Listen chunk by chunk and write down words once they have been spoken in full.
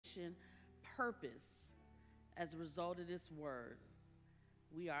expectation, purpose as a result of this word.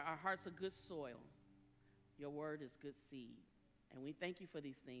 Our hearts are good soil. Your word is good seed. And we thank you for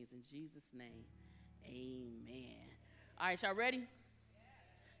these things in Jesus' name. Amen. All right, y'all ready?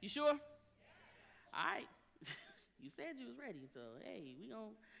 You sure? All right. You said you was ready, so hey, we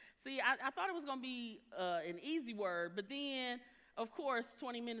gonna see. I thought it was gonna be an easy word, but then, of course,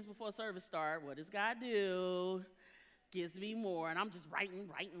 20 minutes before service start, what does God do? Gives me more, and I'm just writing.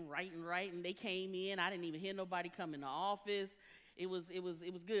 They came in. I didn't even hear nobody come in the office. It was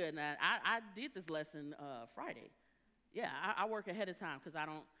good. Now, I did this lesson Friday. Yeah, I work ahead of time because I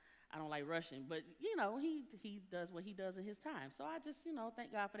don't like rushing. But you know, he does what he does in his time. So I just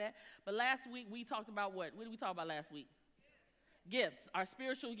thank God for that. But last week we talked about what? What did we talk about last week? Gifts, our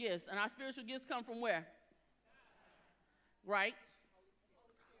spiritual gifts, and our spiritual gifts come from where? Right.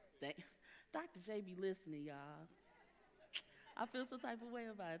 Dr. J be listening, y'all. I feel some type of way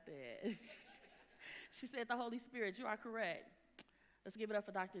about that. She said the Holy Spirit. You are correct. Let's give it up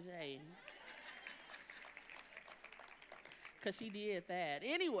for Dr. J. Because she did that.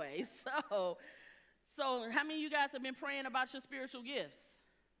 Anyway, so how many of you guys have been praying about your spiritual gifts?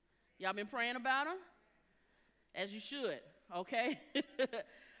 Y'all been praying about them? As you should, okay?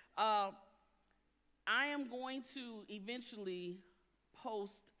 I am going to eventually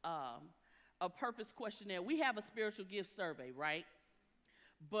post a purpose questionnaire. We have a spiritual gift survey, right?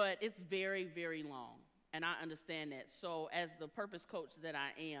 But it's very, very long, and I understand that. So as the purpose coach that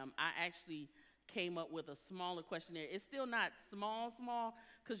I am, I actually came up with a smaller questionnaire. It's still not small,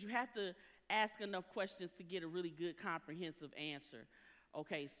 because you have to ask enough questions to get a really good comprehensive answer.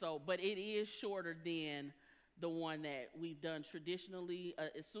 Okay, so, but it is shorter than the one that we've done traditionally.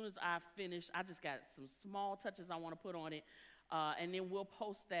 As soon as I finish, I just got some small touches I want to put on it, and then we'll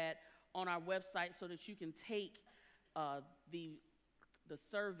post that on our website so that you can take the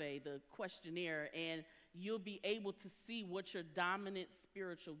survey, the questionnaire, and you'll be able to see what your dominant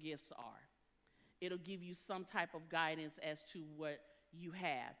spiritual gifts are. It'll give you some type of guidance as to what you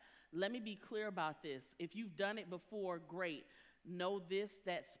have. Let me be clear about this. If you've done it before, great. Know this,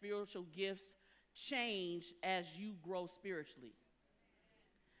 that spiritual gifts change as you grow spiritually.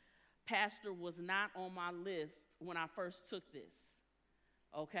 Pastor was not on my list when I first took this,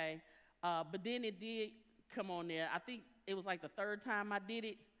 okay? But then it did come on there. I think it was like the third time I did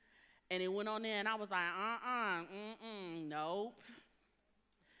it, and it went on there, and I was like, nope.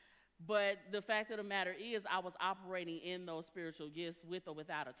 But the fact of the matter is I was operating in those spiritual gifts with or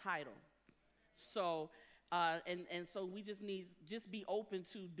without a title. So, and so we just be open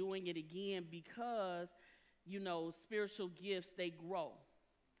to doing it again because, spiritual gifts, they grow.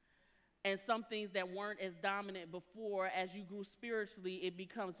 And some things that weren't as dominant before, as you grew spiritually, it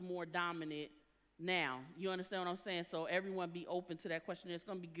becomes more dominant now. You understand what I'm saying? So everyone be open to that question. It's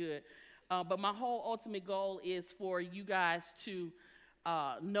going to be good. But my whole ultimate goal is for you guys to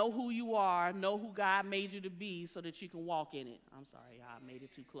know who you are, know who God made you to be so that you can walk in it. I'm sorry, I made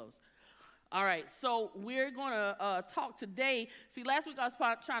it too close. All right, so we're going to talk today. See, last week I was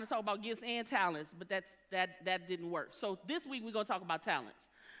trying to talk about gifts and talents, but that didn't work. So this week we're going to talk about talents,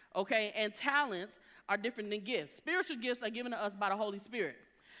 okay? And talents are different than gifts. Spiritual gifts are given to us by the Holy Spirit.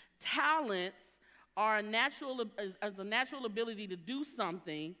 Talents are a natural ability to do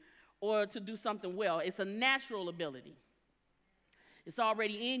something or to do something well. It's a natural ability. It's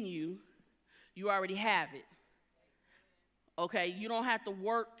already in you. You already have it. Okay? You don't have to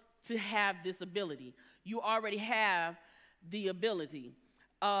work to have this ability. You already have the ability.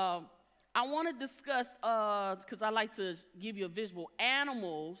 I want to discuss, because I like to give you a visual,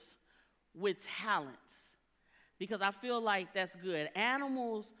 animals with talents, because I feel like that's good.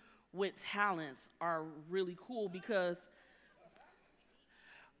 Animals with talents are really cool because,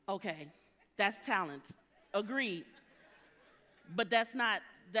 okay, that's talent. Agreed. But that's not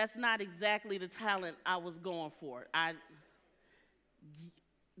exactly the talent I was going for.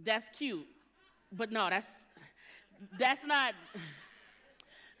 That's cute, but no, that's not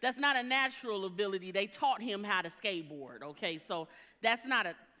a natural ability. They taught him how to skateboard, okay? So that's not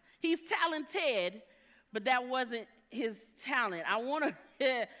he's talented, but that wasn't his talent. I want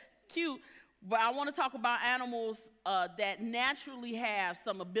to, cute, but I want to talk about animals that naturally have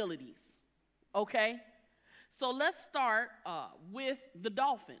some abilities, okay? So let's start with the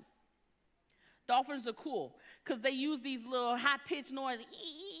dolphin. Dolphins are cool because they use these little high-pitched noises,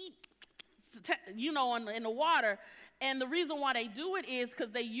 in the water. And the reason why they do it is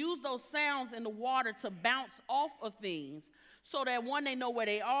because they use those sounds in the water to bounce off of things so that, one, they know where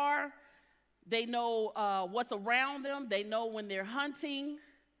they are, they know what's around them, they know when they're hunting,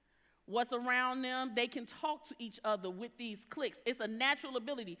 what's around them. They can talk to each other with these clicks. It's a natural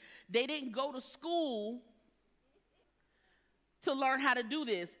ability. They didn't go to school to learn how to do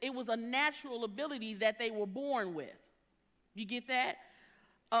this. It was a natural ability that they were born with. You get that?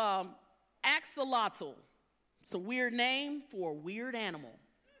 Axolotl. It's a weird name for a weird animal.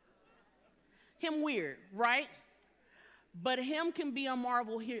 Him weird, right? But him can be a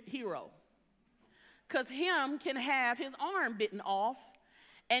Marvel hero. Because him can have his arm bitten off,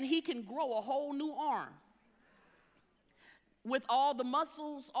 and he can grow a whole new arm. With all the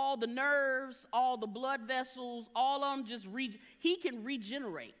muscles, all the nerves, all the blood vessels, all of them he can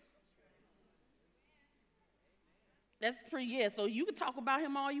regenerate. That's pretty, yeah. So you can talk about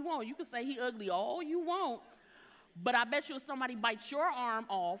him all you want. You can say he ugly all you want. But I bet you if somebody bites your arm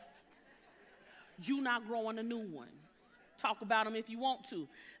off, you not growing a new one. Talk about him if you want to.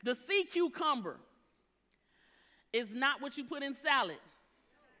 The sea cucumber is not what you put in salad.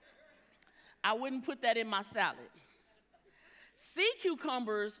 I wouldn't put that in my salad. Sea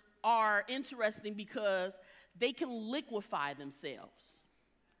cucumbers are interesting because they can liquefy themselves.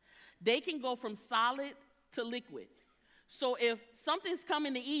 They can go from solid to liquid. So if something's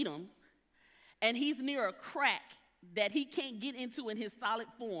coming to eat him and he's near a crack that he can't get into in his solid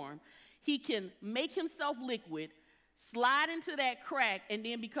form, he can make himself liquid, slide into that crack, and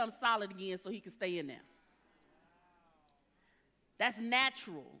then become solid again so he can stay in there. That's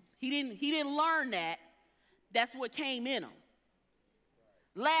natural. He didn't learn that. That's what came in him.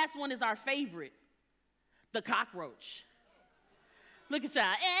 Last one is our favorite, the cockroach. Look at y'all.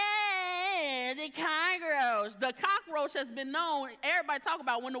 Hey, the cockroach. The cockroach has been known, everybody talk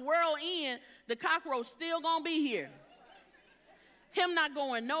about when the world ends, the cockroach still gonna be here. Him not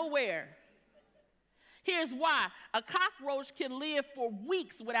going nowhere. Here's why. A cockroach can live for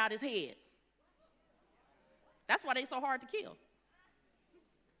weeks without his head. That's why they're so hard to kill.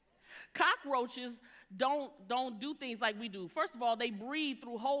 Cockroaches don't do things like we do. First of all, they breathe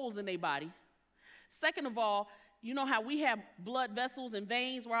through holes in their body. Second of all, you know how we have blood vessels and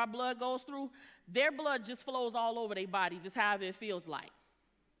veins where our blood goes through? Their blood just flows all over their body, just however it feels like.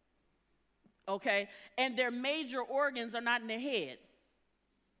 Okay? And their major organs are not in their head.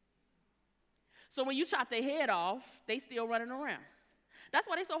 So when you chop their head off, they still running around. That's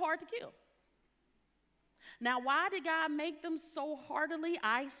why they're so hard to kill. Now, why did God make them so heartily?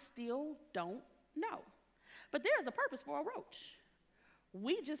 I still don't know. But there is a purpose for a roach.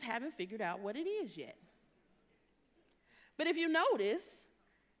 We just haven't figured out what it is yet. But if you notice,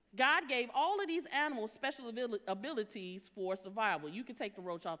 God gave all of these animals special abilities for survival. You can take the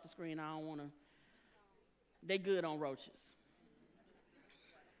roach off the screen. I don't want to. They're good on roaches.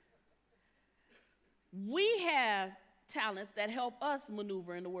 We have talents that help us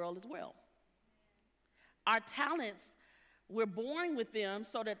maneuver in the world as well. Our talents, we're born with them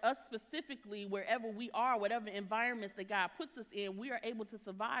so that us specifically, wherever we are, whatever environments that God puts us in, we are able to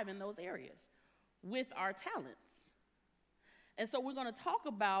survive in those areas with our talents. And so we're going to talk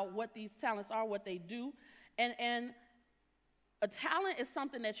about what these talents are, what they do. And a talent is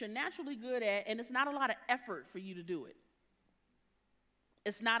something that you're naturally good at, and it's not a lot of effort for you to do it.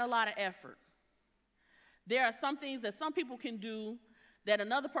 It's not a lot of effort. There are some things that some people can do that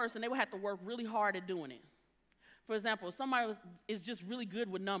another person, they would have to work really hard at doing it. For example, if somebody is just really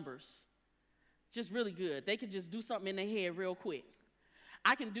good with numbers, just really good. They can just do something in their head real quick.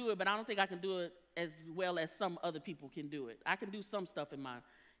 I can do it, but I don't think I can do it as well as some other people can do it. I can do some stuff in my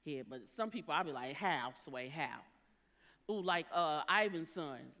head, but some people, I'll be like, how, Sway, how? Ooh, like Ivan's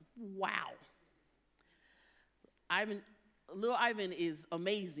son. Wow. Little Ivan is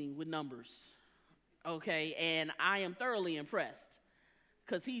amazing with numbers, okay? And I am thoroughly impressed.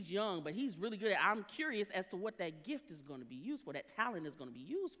 Because he's young, but he's really good at it. I'm curious as to what that gift is going to be used for, that talent is going to be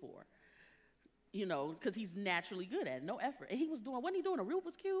used for. You know, because he's naturally good at it, no effort. And wasn't he doing a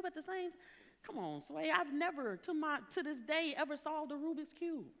Rubik's Cube at the same? Come on, Sway, I've never, to this day, ever solved a Rubik's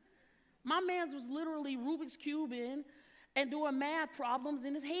Cube. My man's was literally Rubik's Cubing and doing math problems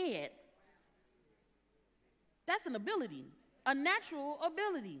in his head. That's an ability, a natural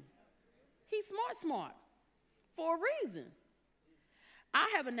ability. He's smart, for a reason. I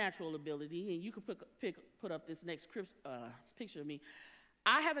have a natural ability, and you can put up this next picture of me.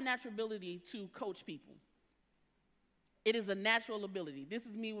 I have a natural ability to coach people. It is a natural ability. This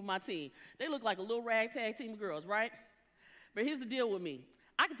is me with my team. They look like a little ragtag team of girls, right? But here's the deal with me.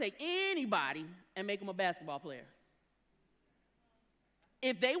 I can take anybody and make them a basketball player.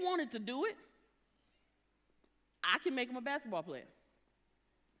 If they wanted to do it, I can make them a basketball player.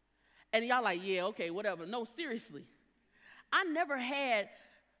 And y'all like, yeah, okay, whatever. No, seriously. I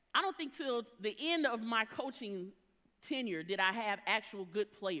don't think till the end of my coaching tenure did I have actual good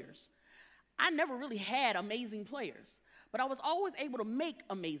players. I never really had amazing players, but I was always able to make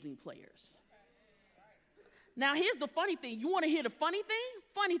amazing players. Now, here's the funny thing. You want to hear the funny thing?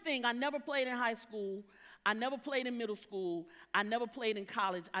 Funny thing, I never played in high school. I never played in middle school. I never played in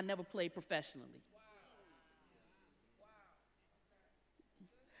college. I never played professionally.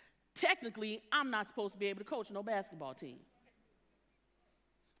 Technically, I'm not supposed to be able to coach no basketball team.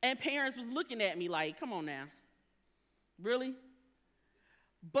 And parents was looking at me like, come on now, really?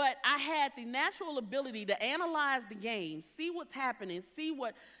 But I had the natural ability to analyze the game, see what's happening, see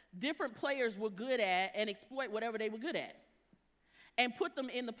what different players were good at, and exploit whatever they were good at, and put them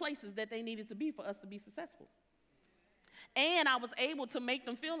in the places that they needed to be for us to be successful. And I was able to make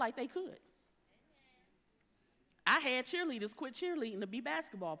them feel like they could. I had cheerleaders quit cheerleading to be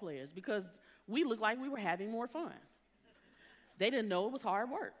basketball players because we looked like we were having more fun. They didn't know it was hard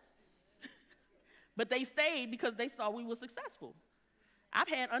work. But they stayed because they saw we were successful. I've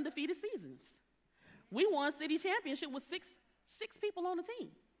had undefeated seasons. We won city championship with six people on the team.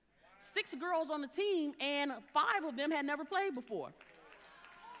 6 girls on the team, and 5 of them had never played before.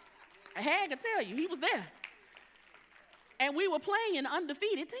 Hag could tell you, he was there. And we were playing an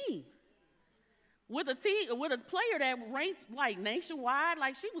undefeated team with a player that ranked like nationwide,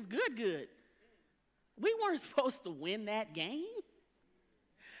 like she was good. We weren't supposed to win that game,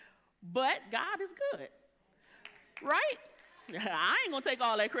 but God is good, right? I ain't gonna take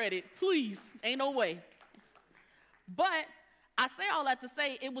all that credit, please, ain't no way. But I say all that to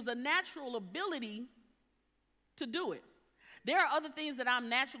say it was a natural ability to do it. There are other things that I'm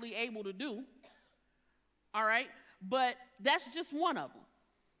naturally able to do, all right? But that's just one of them.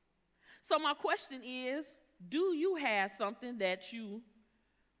 So my question is, do you have something that you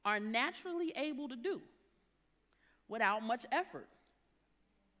are naturally able to do without much effort?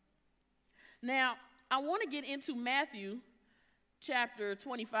 Now, I want to get into Matthew chapter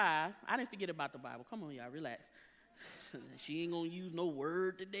 25. I didn't forget about the Bible. Come on, y'all, relax. She ain't going to use no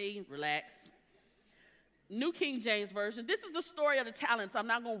word today. Relax. New King James Version. This is the story of the talents. I'm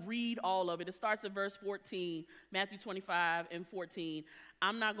not going to read all of it. It starts at verse 14, Matthew 25 and 14.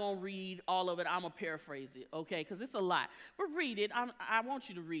 I'm not going to read all of it. I'm going to paraphrase it, okay, because it's a lot. But read it. I want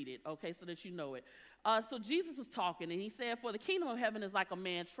you to read it, okay, so that you know it. So Jesus was talking, and he said, "For the kingdom of heaven is like a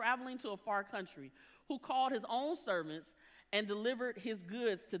man traveling to a far country who called his own servants and delivered his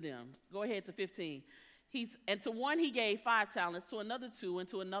goods to them." Go ahead to 15. And to one he gave 5 talents, to another 2, and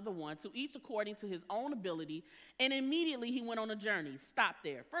to another 1, to each according to his own ability. And immediately he went on a journey. Stop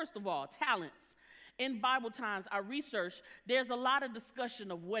there. First of all, talents. In Bible times, I researched, there's a lot of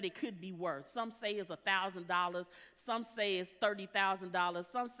discussion of what it could be worth. Some say it's $1,000. Some say it's $30,000.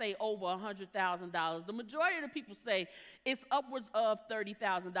 Some say over $100,000. The majority of the people say it's upwards of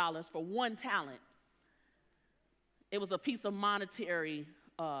 $30,000 for one talent. It was a piece of monetary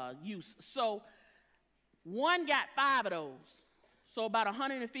use. So one got 5 of those, so about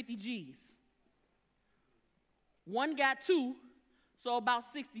 150 G's. One got 2, so about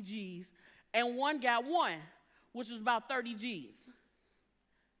 60 G's. And one got 1, which was about 30 G's.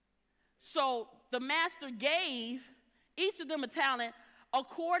 So the master gave each of them a talent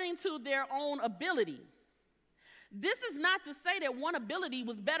according to their own ability. This is not to say that one ability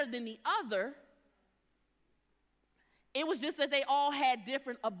was better than the other. It was just that they all had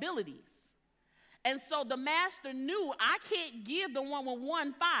different abilities. And so the master knew, I can't give the one with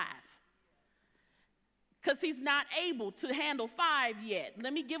 1 5 because he's not able to handle 5 yet.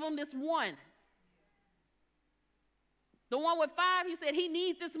 Let me give him this 1. The one with 5, he said he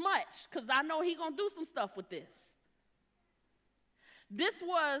needs this much because I know he's going to do some stuff with this. This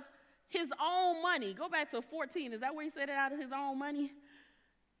was his own money. Go back to 14. Is that where he said it, out of his own money?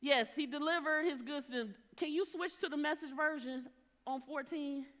 Yes, he delivered his goods to them. Can you switch to the Message version on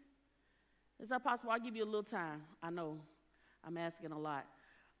 14? Is that possible? I'll give you a little time. I know I'm asking a lot.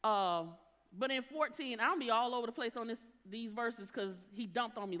 But in 14, I'm going to be all over the place on these verses because he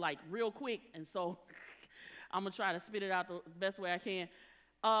dumped on me like real quick. And so I'm going to try to spit it out the best way I can.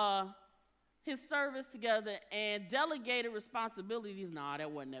 His service together and delegated responsibilities. Nah,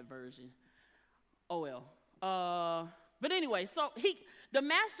 that wasn't that version. Oh, well. But anyway, so the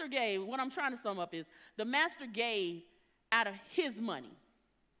master gave, what I'm trying to sum up is, the master gave out of his money.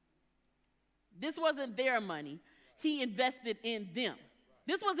 This wasn't their money. He invested in them.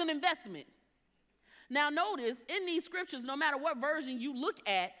 This was an investment. Now notice, in these scriptures, no matter what version you look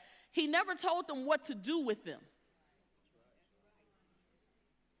at, he never told them what to do with them.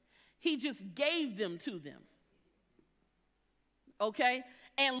 He just gave them to them. Okay?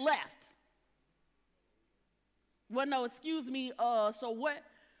 And left. Well, no, excuse me, so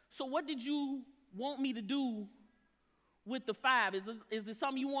what did you want me to do with the 5? Is it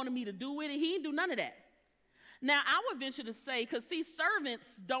something you wanted me to do with it? He didn't do none of that. Now, I would venture to say, because see,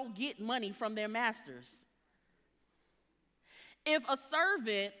 servants don't get money from their masters. If a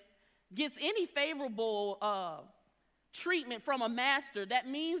servant gets any favorable treatment from a master, that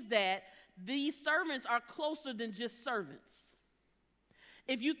means that these servants are closer than just servants.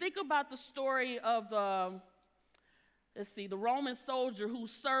 If you think about the story of the Roman soldier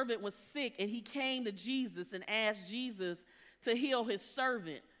whose servant was sick, and he came to Jesus and asked Jesus to heal his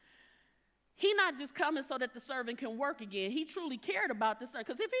servant. He not just coming so that the servant can work again. He truly cared about the servant.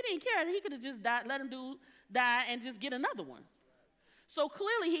 Because if he didn't care, he could have just died, let him die and just get another one. So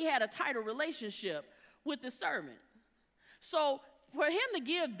clearly he had a tighter relationship with the servant. So for him to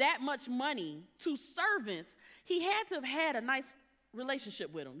give that much money to servants, he had to have had a nice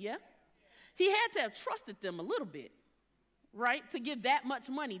relationship with them, yeah? He had to have trusted them a little bit, right, to give that much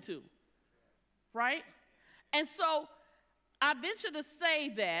money to, right? And so I venture to say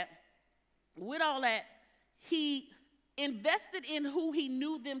that with all that, he invested in who he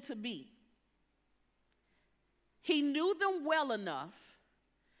knew them to be. He knew them well enough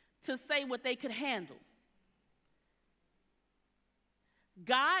to say what they could handle.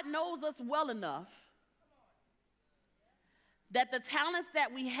 God knows us well enough that the talents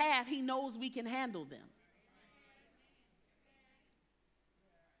that we have, he knows we can handle them.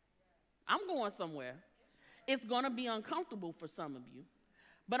 I'm going somewhere. It's going to be uncomfortable for some of you,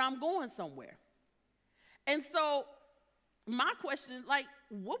 but I'm going somewhere. And so my question is, like,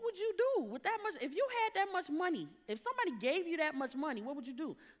 what would you do with that much? If you had that much money, if somebody gave you that much money, what would you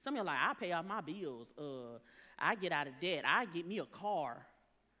do? Some of you are like, I pay off my bills. I get out of debt. I get me a car,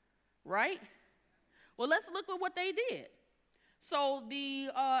 right? Well, let's look at what they did. So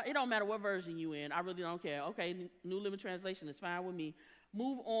it don't matter what version you in. I really don't care. Okay, New Living Translation is fine with me.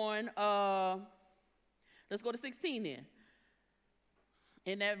 Move on. Let's go to 16 then.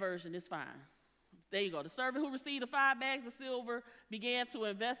 In that version, it's fine. There you go. The servant who received the 5 bags of silver began to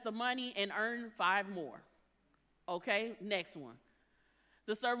invest the money and earn 5 more. Okay, next one.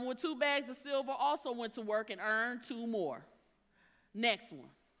 The servant with 2 bags of silver also went to work and earned 2 more. Next one.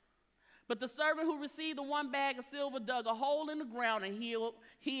 But the servant who received the 1 bag of silver dug a hole in the ground and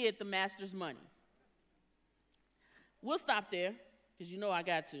hid the master's money. We'll stop there, because you know I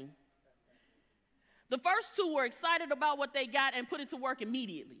got to. The first 2 were excited about what they got and put it to work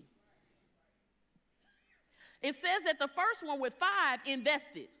immediately. It says that the first one with 5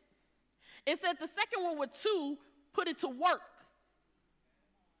 invested. It said the second one with 2 put it to work.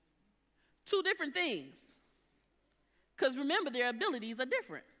 2 different things. Because remember, their abilities are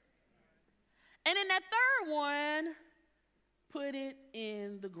different. And then that third one, put it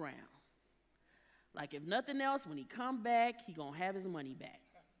in the ground. Like if nothing else, when he come back, he going to have his money back.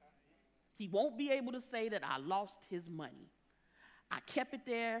 He won't be able to say that I lost his money. I kept it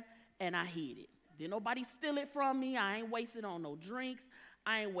there and I hid it. Didn't nobody steal it from me. I ain't wasted on no drinks.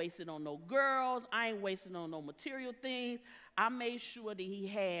 I ain't wasted on no girls. I ain't wasted on no material things. I made sure that he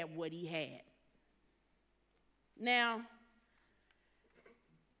had what he had. Now,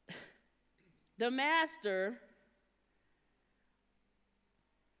 the master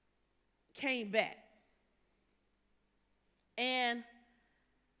came back. And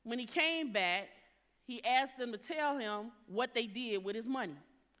when he came back, he asked them to tell him what they did with his money.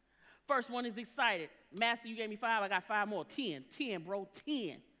 First one is excited. Master, you gave me 5, I got 5 more. 10, bro,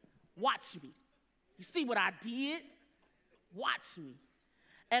 10. Watch me. You see what I did? Watch me.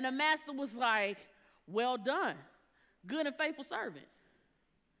 And the master was like, well done, good and faithful servant.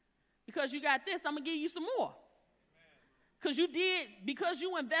 Because you got this, I'm going to give you some more. Because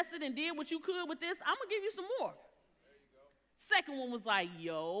you invested and did what you could with this, I'm going to give you some more. There you go. Second one was like,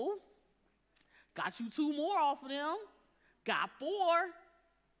 yo, got you 2 more off of them. Got 4.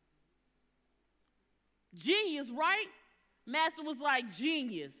 Genius, right? Master was like,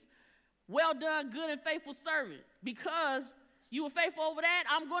 genius. Well done, good and faithful servant. Because you were faithful over that,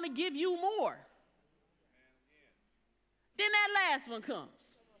 I'm going to give you more. Then that last one comes.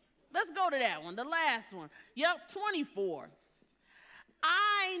 Let's go to that one, the last one. Yep, 24.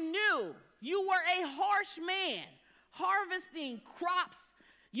 I knew you were a harsh man, harvesting crops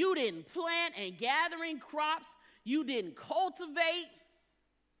you didn't plant and gathering crops you didn't cultivate.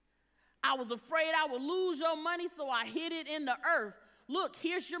 I was afraid I would lose your money, so I hid it in the earth. Look,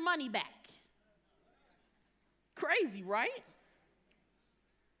 here's your money back. Crazy, right?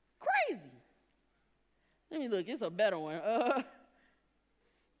 Crazy. Let me look. It's a better one.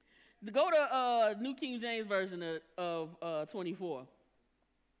 Go to New King James Version of 24.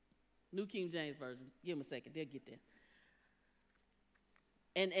 New King James Version. Give them a second. They'll get there.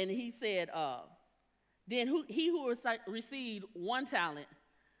 And he said, Then he who received 1 talent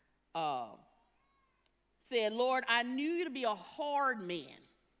said, Lord, I knew you to be a hard man,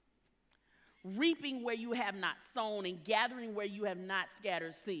 reaping where you have not sown and gathering where you have not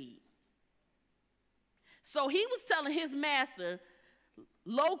scattered seed. So he was telling his master,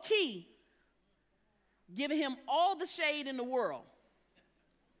 low key, giving him all the shade in the world.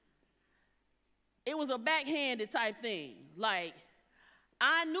 It was a backhanded type thing. Like,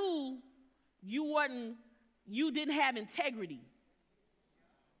 I knew you didn't have integrity.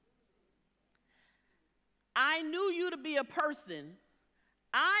 I knew you to be a person.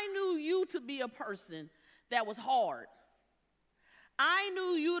 I knew you to be a person that was hard. I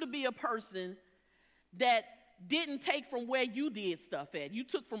knew you to be a person that didn't take from where you did stuff at. You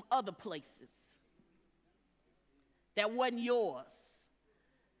took from other places that wasn't yours.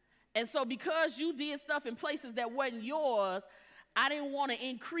 And so because you did stuff in places that wasn't yours, I didn't want to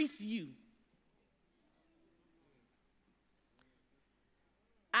increase you.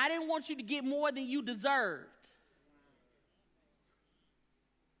 I didn't want you to get more than you deserved.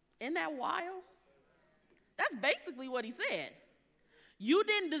 Isn't that wild? That's basically what he said. You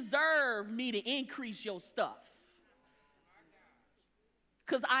didn't deserve me to increase your stuff.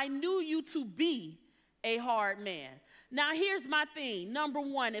 Because I knew you to be a hard man. Now here's my thing. Number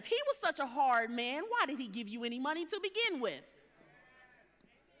one, if he was such a hard man, why did he give you any money to begin with?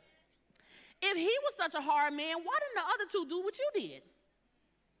 If he was such a hard man, why didn't the other two do what you did?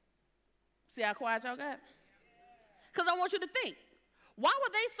 See how quiet y'all got? Because I want you to think. Why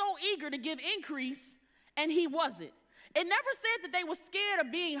were they so eager to give increase and he wasn't? It never said that they were scared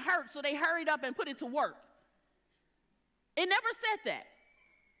of being hurt, so they hurried up and put it to work. It never said that.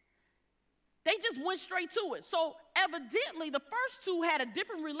 They just went straight to it. So evidently, the first two had a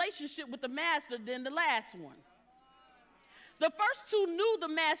different relationship with the master than the last one. The first two knew the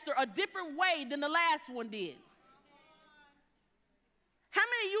master a different way than the last one did. How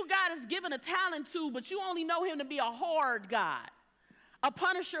many of you God has given a talent to, but you only know him to be a hard God, a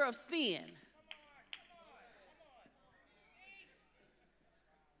punisher of sin?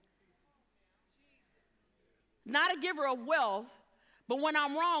 Not a giver of wealth, but when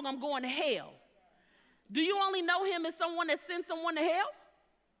I'm wrong, I'm going to hell. Do you only know him as someone that sends someone to hell?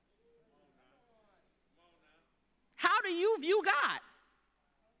 How do you view God?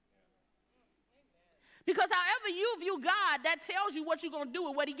 Because however you view God, that tells you what you're going to do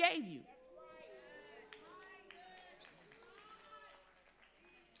with what he gave you.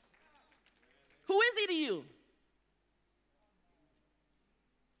 Who is he to you?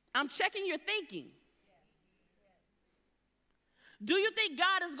 I'm checking your thinking. Do you think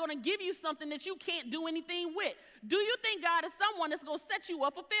God is going to give you something that you can't do anything with? Do you think God is someone that's going to set you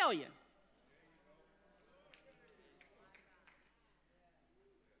up for failure?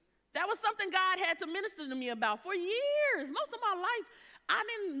 That was something God had to minister to me about for years. Most of my life, I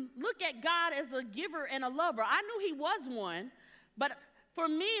didn't look at God as a giver and a lover. I knew he was one, but for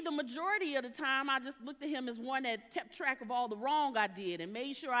me, the majority of the time, I just looked at him as one that kept track of all the wrong I did and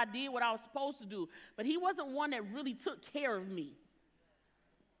made sure I did what I was supposed to do. But he wasn't one that really took care of me.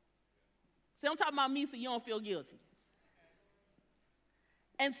 See, I'm talking about me so you don't feel guilty.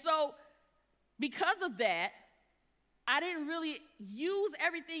 And so, because of that, I didn't really use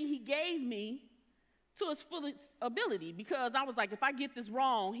everything he gave me to his fullest ability, because I was like, if I get this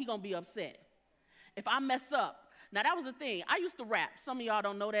wrong, he's going to be upset. If I mess up. Now, that was the thing. I used to rap. Some of y'all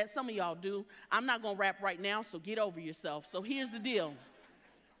don't know that. Some of y'all do. I'm not going to rap right now, so get over yourself. So here's the deal.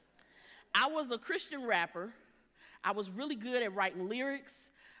 I was a Christian rapper. I was really good at writing lyrics.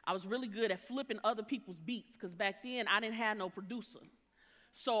 I was really good at flipping other people's beats, because back then I didn't have no producer.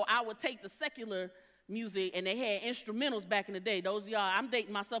 So I would take the secular music, and they had instrumentals back in the day. Those of y'all, I'm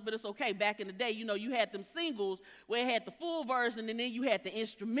dating myself, but it's okay. Back in the day, you know, you had them singles where it had the full version, and then you had the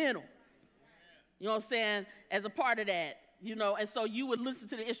instrumental. You know what I'm saying? As a part of that, you know, and so you would listen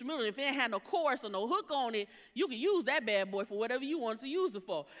to the instrumental. If it didn't have no chorus or no hook on it, you could use that bad boy for whatever you wanted to use it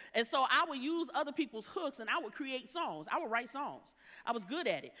for. And so I would use other people's hooks, and I would create songs. I would write songs. I was good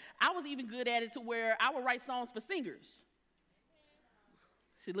at it. I was even good at it to where I would write songs for singers.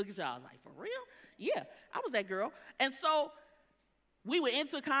 See, look at y'all. I was like, for real? Yeah, I was that girl. And so we would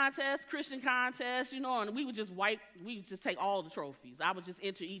enter contests, Christian contests, you know, and we would just take all the trophies. I would just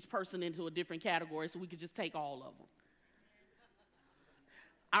enter each person into a different category so we could just take all of them.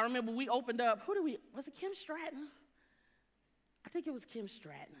 I remember we opened up, was it Kim Stratton? I think it was Kim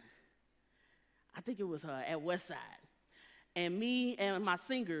Stratton. I think it was her at Westside. And me and my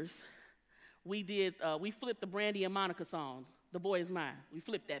singers, we flipped the Brandy and Monica song, The Boy Is Mine. We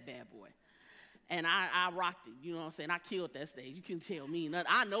flipped that bad boy. And I rocked it, you know what I'm saying? I killed that stage. You couldn't tell me nothing.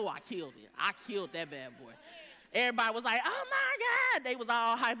 I know I killed it. I killed that bad boy. Everybody was like, oh, my God. They was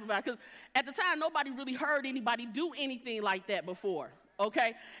all hype about it. Because at the time, nobody really heard anybody do anything like that before,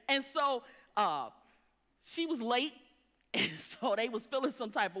 okay? And so she was late, and so they was feeling some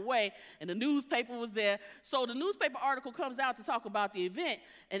type of way, and the newspaper was there. So the newspaper article comes out to talk about the event,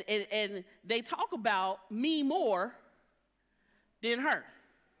 and they talk about me more than her.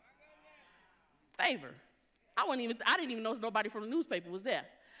 Favor. I didn't even know nobody from the newspaper was there.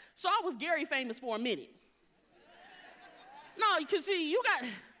 So I was Gary famous for a minute. No, because see, you got,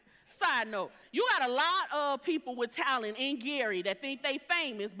 side note, you got a lot of people with talent in Gary that think they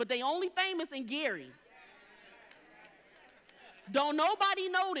famous, but they only famous in Gary. Don't nobody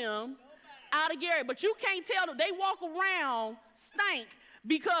know them out of Gary, but you can't tell them. They walk around stank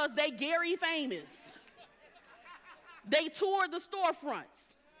because they Gary famous. They tour the storefronts.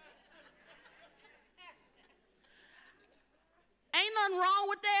 Ain't nothing wrong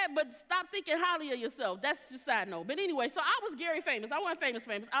with that, but stop thinking highly of yourself. That's just side note. But anyway, so I was Gary famous. I wasn't famous.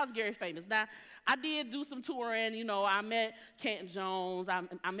 I was Gary famous. Now, I did do some touring. You know, I met Canton Jones.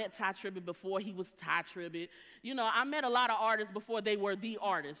 I met Ty Tribbett before he was Ty Tribbett. You know, I met a lot of artists before they were the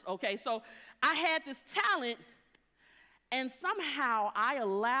artists, okay? So I had this talent, and somehow I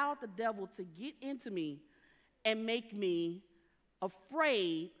allowed the devil to get into me and make me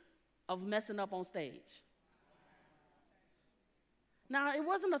afraid of messing up on stage. Now, it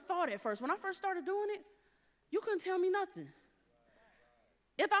wasn't a thought at first. When I first started doing it, you couldn't tell me nothing.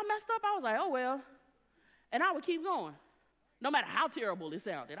 If I messed up, I was like, oh, well. And I would keep going. No matter how terrible it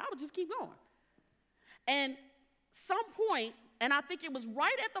sounded, I would just keep going. And some point, and I think it was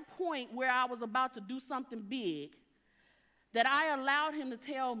right at the point where I was about to do something big, that I allowed him to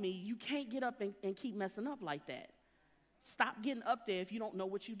tell me, you can't get up and keep messing up like that. Stop getting up there if you don't know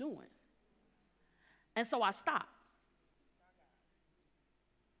what you're doing. And so I stopped.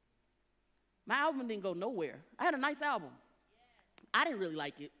 My album didn't go nowhere. I had a nice album. I didn't really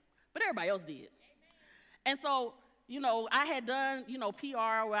like it, but everybody else did. And so, you know, I had done, you know,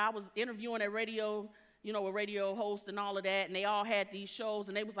 PR where I was interviewing at radio, you know, a radio host and all of that, and they all had these shows,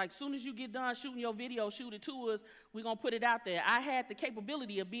 and they was like, as soon as you get done shooting your video, shoot it to us, we're going to put it out there. I had the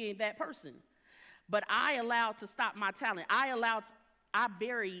capability of being that person, but I allowed to stop my talent. I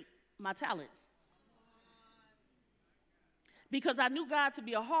buried my talent. Because I knew God to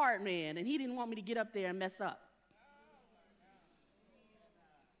be a hard man, and he didn't want me to get up there and mess up.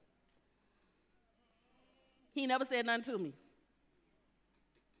 He never said nothing to me.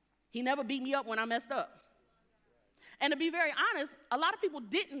 He never beat me up when I messed up. And to be very honest, a lot of people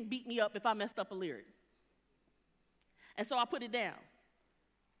didn't beat me up if I messed up a lyric. And so I put it down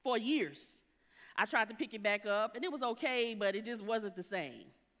for years. I tried to pick it back up, and it was okay, but it just wasn't the same.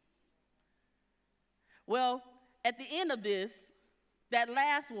 Well, at the end of this, that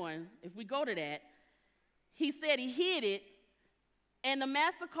last one, if we go to that, he said he hid it, and the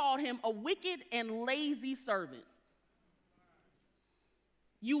master called him a wicked and lazy servant.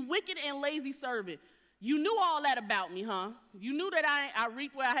 You wicked and lazy servant. You knew all that about me, huh? You knew that I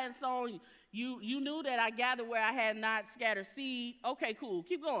reaped where I hadn't sown. You knew that I gathered where I had not scattered seed. Okay, cool.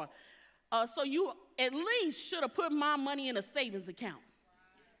 Keep going. So you at least should have put my money in a savings account.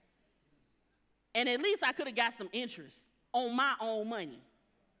 And at least I could have got some interest on my own money.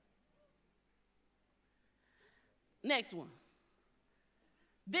 Next one.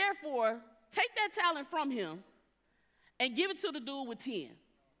 Therefore, take that talent from him and give it to the dude with 10.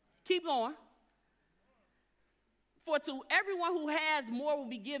 Keep going. For to everyone who has, more will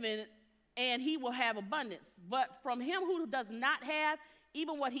be given, and he will have abundance. But from him who does not have,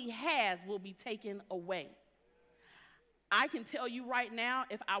 even what he has will be taken away. I can tell you right now,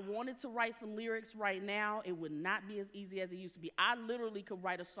 if I wanted to write some lyrics right now, it would not be as easy as it used to be. I literally could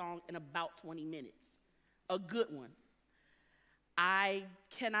write a song in about 20 minutes, a good one. I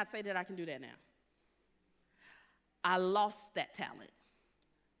cannot say that I can do that now. I lost that talent.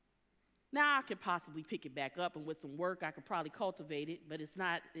 Now I could possibly pick it back up, and with some work, I could probably cultivate it, but it's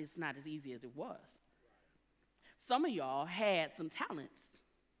not as easy as it was. Some of y'all had some talents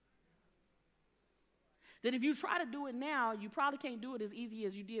that if you try to do it now, you probably can't do it as easy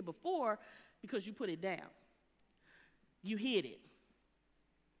as you did before because you put it down. You hid it.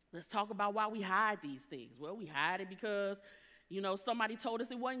 Let's talk about why we hide these things. Well, we hide it because, you know, somebody told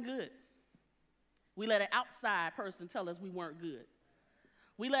us it wasn't good. We let an outside person tell us we weren't good.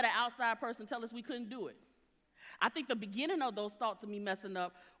 We let an outside person tell us we couldn't do it. I think the beginning of those thoughts of me messing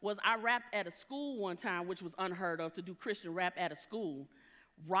up was I rapped at a school one time, which was unheard of, to do Christian rap at a school.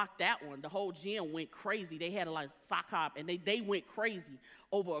 rocked that one. The whole gym went crazy. They had a like sock hop, and they went crazy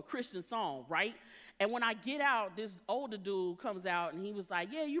over a Christian song, right? And when I get out, this older dude comes out, and he was like,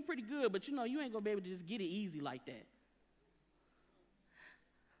 yeah, you're pretty good, but you know, you ain't going to be able to just get it easy like that.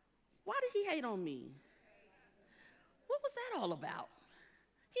 Why did he hate on me? What was that all about?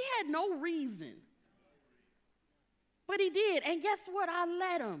 He had no reason. But he did, and guess what? I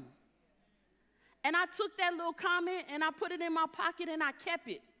let him. And I took that little comment, and I put it in my pocket, and I kept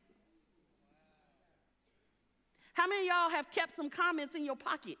it. How many of y'all have kept some comments in your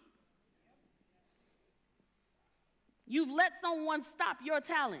pocket? You've let someone stop your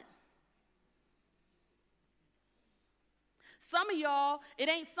talent. Some of y'all, it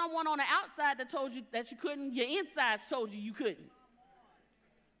ain't someone on the outside that told you that you couldn't. Your insides told you you couldn't.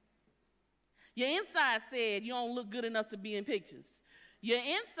 Your inside said you don't look good enough to be in pictures. Your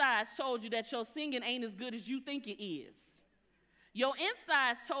insides told you that your singing ain't as good as you think it is. Your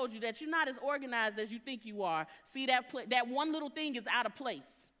insides told you that you're not as organized as you think you are. See, that one little thing is out of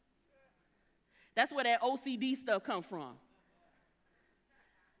place. That's where that OCD stuff comes from.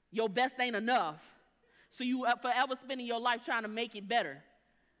 Your best ain't enough. So you are forever spending your life trying to make it better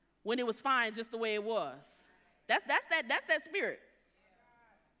when it was fine just the way it was. That's that spirit.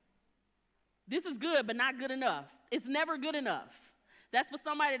 This is good, but not good enough. It's never good enough. That's for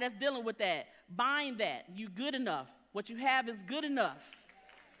somebody that's dealing with that. Bind that. You good enough. What you have is good enough.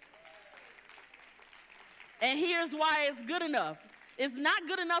 And here's why it's good enough. It's not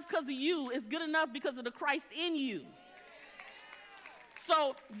good enough because of you. It's good enough because of the Christ in you.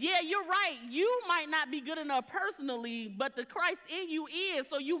 So, yeah, you're right. You might not be good enough personally, but the Christ in you is,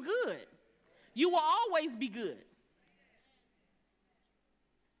 so you good. You will always be good.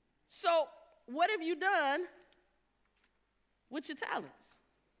 So, what have you done with your talents?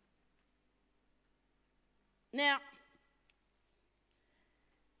 Now,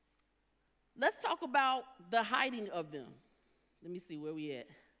 let's talk about the hiding of them. Let me see where we at.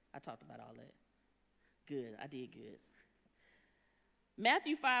 I talked about all that. Good, I did good.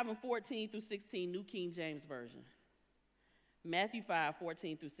 Matthew 5:14 through 16, New King James Version. Matthew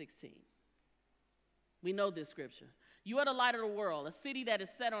 5:14 through 16. We know this scripture. You are the light of the world. A city that is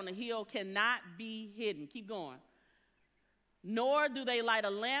set on a hill cannot be hidden. Keep going. Nor do they light a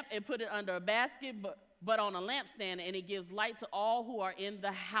lamp and put it under a basket, but on a lampstand, and it gives light to all who are in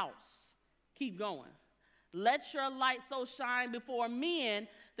the house. Keep going. Let your light so shine before men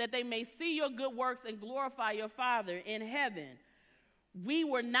that they may see your good works and glorify your Father in heaven. We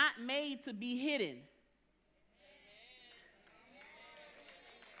were not made to be hidden.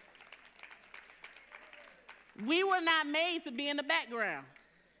 We were not made to be in the background.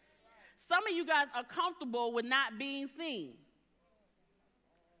 Some of you guys are comfortable with not being seen.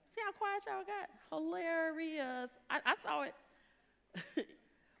 See how quiet y'all got? Hilarious. I saw it.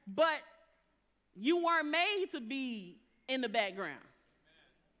 But you weren't made to be in the background.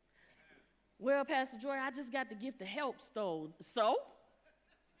 Well, Pastor Joy, I just got the gift of help, though. So?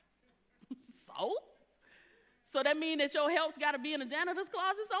 So that means that your help's got to be in the janitor's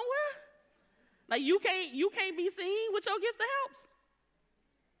closet somewhere? Like you can't be seen with your gift of helps?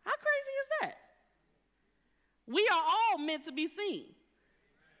 How crazy is that? We are all meant to be seen.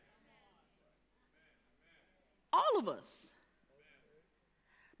 All of us.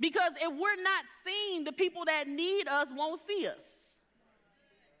 Because if we're not seen, the people that need us won't see us.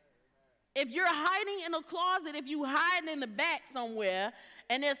 If you're hiding in a closet, if you're hiding in the back somewhere,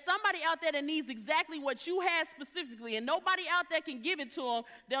 and there's somebody out there that needs exactly what you had specifically, and nobody out there can give it to them,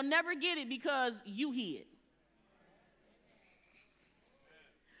 they'll never get it because you hid.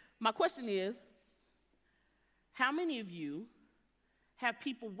 My question is, how many of you have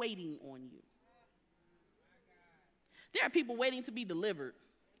people waiting on you? There are people waiting to be delivered.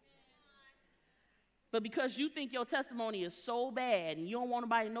 But because you think your testimony is so bad and you don't want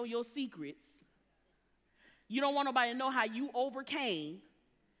nobody to know your secrets, you don't want nobody to know how you overcame,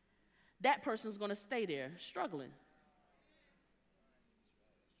 that person's going to stay there struggling.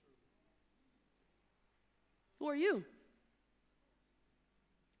 Who are you?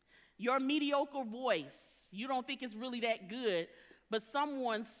 Your mediocre voice, you don't think it's really that good, but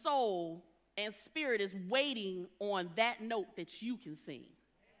someone's soul and spirit is waiting on that note that you can sing.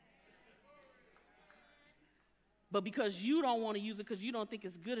 But because you don't want to use it because you don't think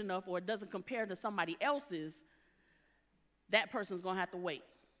it's good enough or it doesn't compare to somebody else's, that person's going to have to wait.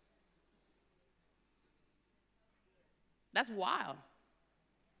 That's wild.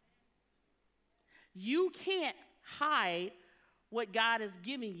 You can't hide what God is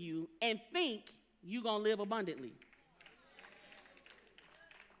giving you and think you're going to live abundantly.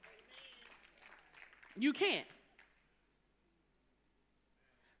 You can't.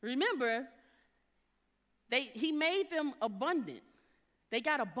 Remember, he made them abundant. They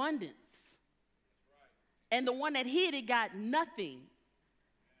got abundance. And the one that hid it got nothing.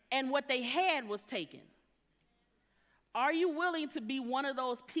 And what they had was taken. Are you willing to be one of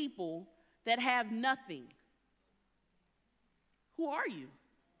those people that have nothing? Who are you?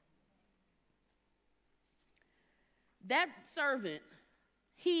 That servant,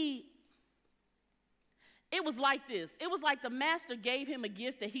 it was like this. It was like the master gave him a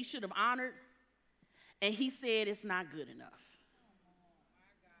gift that he should have honored, and he said it's not good enough.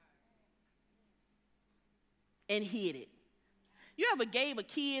 And hid it. You ever gave a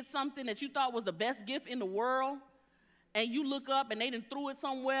kid something that you thought was the best gift in the world, and you look up and they done threw it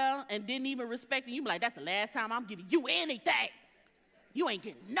somewhere and didn't even respect it? You be like, that's the last time I'm giving you anything. You ain't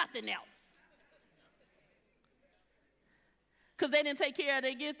getting nothing else. Because they didn't take care of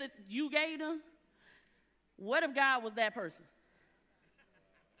their gift that you gave them? What if God was that person?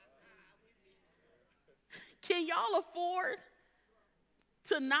 Can y'all afford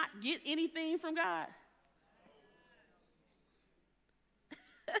to not get anything from God?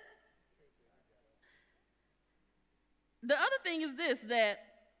 The other thing is this, that,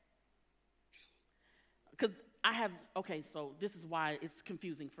 because so this is why it's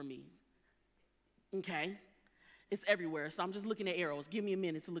confusing for me. Okay? It's everywhere, so I'm just looking at arrows. Give me a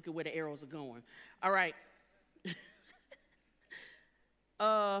minute to look at where the arrows are going. All right.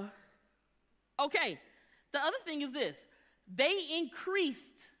 Okay. The other thing is this. They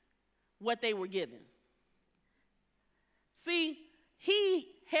increased what they were given. See, he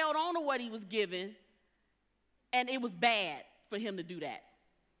held on to what he was given, and it was bad for him to do that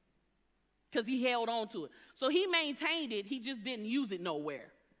because he held on to it. So he maintained it. He just didn't use it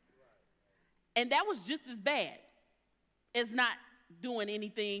nowhere. And that was just as bad as not doing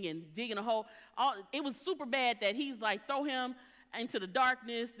anything and digging a hole. It was super bad that he's like, throw him into the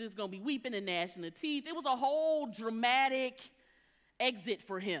darkness. There's going to be weeping and gnashing of teeth. It was a whole dramatic exit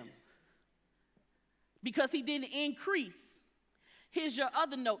for him because he didn't increase. Here's your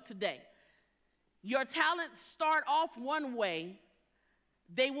other note today. Your talents start off one way.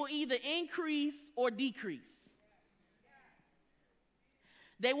 They will either increase or decrease.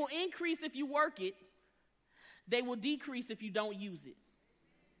 They will increase if you work it. They will decrease if you don't use it.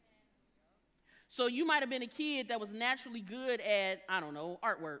 So you might have been a kid that was naturally good at,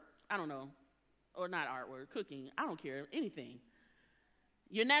 artwork. Or not artwork, cooking. I don't care, anything.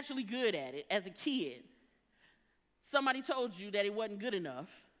 You're naturally good at it as a kid. Somebody told you that it wasn't good enough.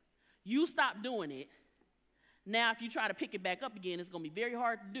 You stopped doing it. Now, if you try to pick it back up again, it's going to be very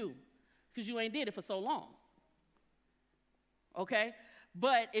hard to do because you ain't did it for so long. Okay?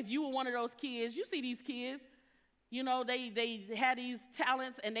 But if you were one of those kids, you see these kids, they had these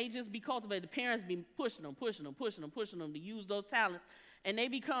talents and they just be cultivated. The parents be pushing them to use those talents, and they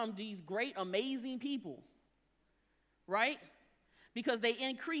become these great, amazing people, right? Because they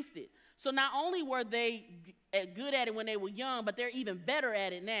increased it. So not only were they good at it when they were young, but they're even better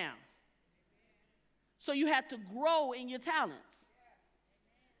at it now. So you have to grow in your talents.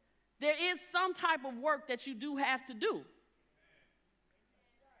 There is some type of work that you do have to do.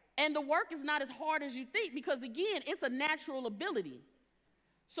 And the work is not as hard as you think because, again, it's a natural ability.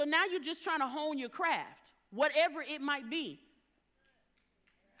 So now you're just trying to hone your craft, whatever it might be.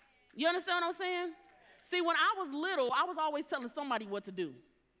 You understand what I'm saying? See, when I was little, I was always telling somebody what to do.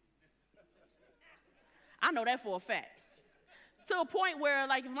 I know that for a fact. To a point where,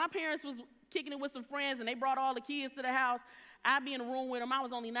 like, if my parents was kicking it with some friends and they brought all the kids to the house, I'd be in the room with them. I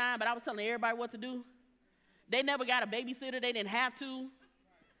was only 9, but I was telling everybody what to do. They never got a babysitter. They didn't have to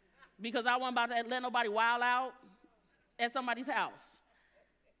because I wasn't about to let nobody wild out at somebody's house.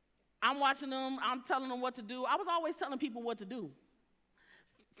 I'm watching them. I'm telling them what to do. I was always telling people what to do.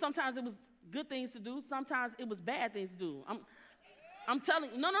 Sometimes it was good things to do. Sometimes it was bad things to do. I'm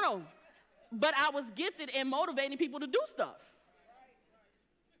telling you, no. But I was gifted in motivating people to do stuff.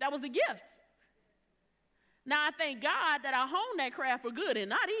 That was a gift. Now, I thank God that I honed that craft for good and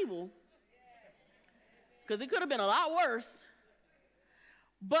not evil, because it could have been a lot worse.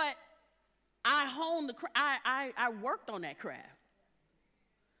 But I honed I worked on that craft.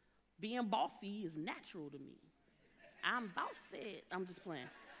 Being bossy is natural to me. I'm bossy. I'm just playing.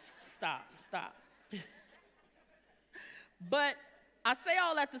 Stop. But I say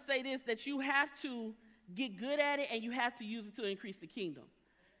all that to say this, that you have to get good at it and you have to use it to increase the kingdom.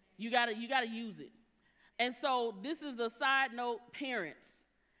 You gotta use it. And so this is a side note, parents.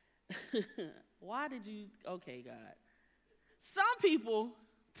 Why did you, okay, God. Some people,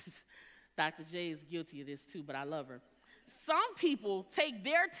 Dr. J is guilty of this too, but I love her. Some people take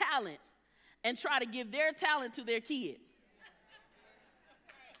their talent and try to give their talent to their kid.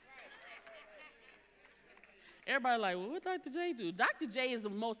 Everybody like, well, what Dr. J do? Dr. J is the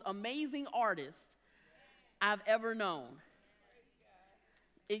most amazing artist I've ever known.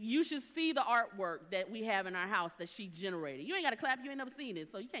 You should see the artwork that we have in our house that she generated. You ain't got to clap. You ain't never seen it,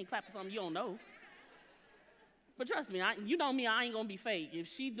 so you can't clap for something you don't know. But trust me, you know me, I ain't going to be fake. If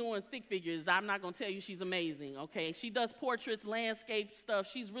she's doing stick figures, I'm not going to tell you she's amazing, okay? She does portraits, landscape stuff.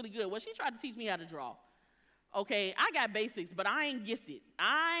 She's really good. Well, she tried to teach me how to draw. Okay, I got basics, but I ain't gifted.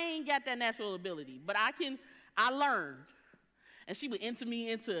 I ain't got that natural ability, but I learned. And she would enter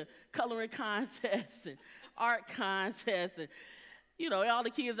me into coloring contests and art contests and, you know, all the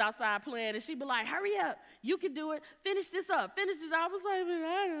kids outside playing, and she'd be like, hurry up, you can do it, finish this up, finish this up. I was like, but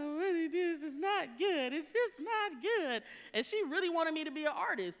I don't really do this, it's not good, it's just not good. And she really wanted me to be an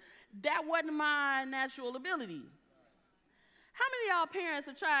artist. That wasn't my natural ability. How many of y'all parents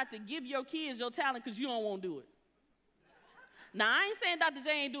have tried to give your kids your talent because you don't want to do it? Now, I ain't saying Dr.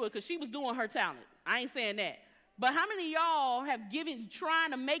 J ain't do it because she was doing her talent. I ain't saying that. But how many of y'all have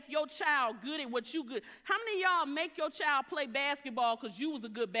trying to make your child good at what you good? How many of y'all make your child play basketball because you was a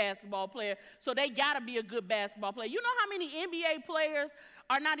good basketball player, so they got to be a good basketball player? You know how many NBA players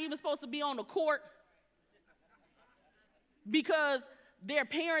are not even supposed to be on the court because their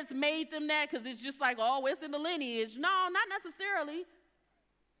parents made them that because it's just like, oh, it's in the lineage. No, not necessarily.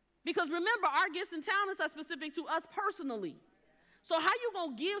 Because remember, our gifts and talents are specific to us personally. So how you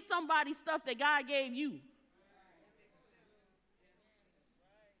going to give somebody stuff that God gave you?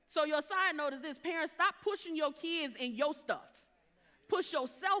 So your side note is this: parents, stop pushing your kids in your stuff. Push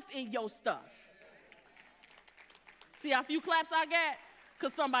yourself in your stuff. See how few claps I got?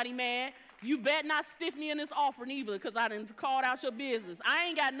 Because somebody mad. You bet not stiff me in this offering either, because I done called out your business. I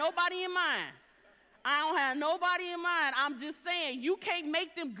ain't got nobody in mind. I don't have nobody in mind. I'm just saying, you can't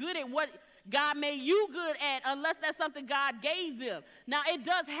make them good at what God made you good at unless that's something God gave them. Now, it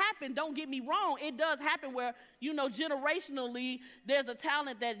does happen. Don't get me wrong. It does happen where, you know, generationally, there's a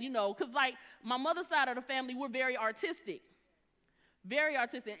talent that, you know, because like my mother's side of the family, we're very artistic. Very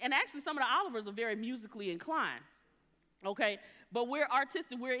artistic. And actually, some of the Olivers are very musically inclined. Okay? But we're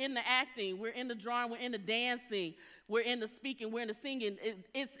artistic. We're in the acting. We're in the drawing. We're in the dancing. We're in the speaking. We're in the singing.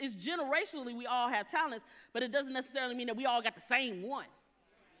 It's generationally, we all have talents, but it doesn't necessarily mean that we all got the same one.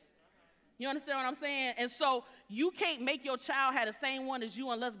 You understand what I'm saying? And so you can't make your child have the same one as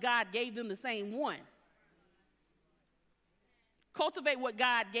you unless God gave them the same one. Cultivate what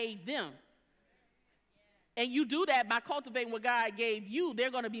God gave them. And you do that by cultivating what God gave you.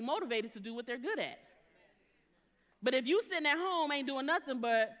 They're going to be motivated to do what they're good at. But if you sitting at home ain't doing nothing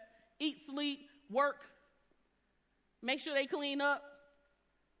but eat, sleep, work, make sure they clean up,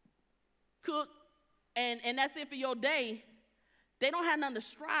 cook, and that's it for your day, they don't have nothing to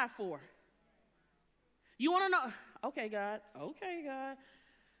strive for. You want to know? Okay, God. Okay, God.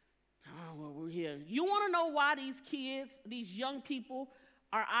 Oh, well, we're here. You want to know why these kids, these young people,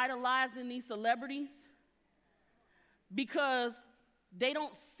 are idolizing these celebrities? Because they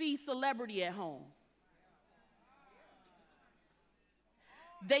don't see celebrity at home.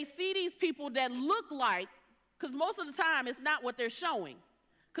 They see these people that look like, because most of the time it's not what they're showing,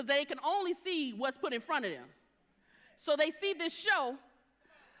 because they can only see what's put in front of them. So they see this show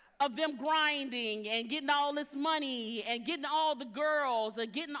of them grinding and getting all this money and getting all the girls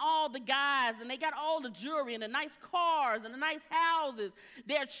and getting all the guys, and they got all the jewelry and the nice cars and the nice houses.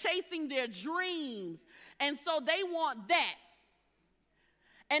 They're chasing their dreams, and so they want that.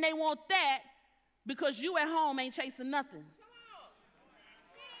 And they want that because you at home ain't chasing nothing.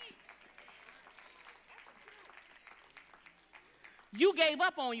 You gave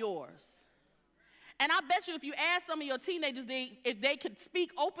up on yours. And I bet you if you ask some of your teenagers, if they could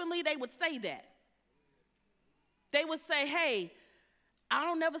speak openly, they would say that. They would say, hey, I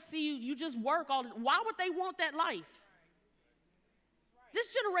don't never see you, you just work all this. Why would they want that life? This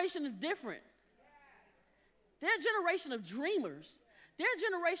generation is different. They're a generation of dreamers. They're a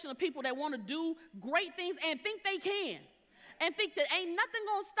generation of people that want to do great things and think they can. And think that ain't nothing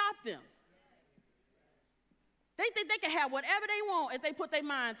going to stop them. They think they can have whatever they want if they put their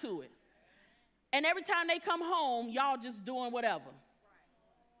mind to it. And every time they come home, y'all just doing whatever.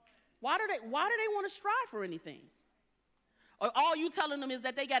 Why do they want to strive for anything? Or all you telling them is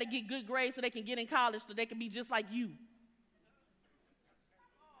that they got to get good grades so they can get in college so they can be just like you.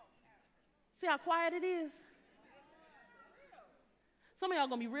 See how quiet it is? Some of y'all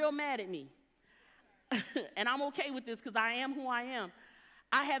going to be real mad at me. And I'm okay with this because I am who I am.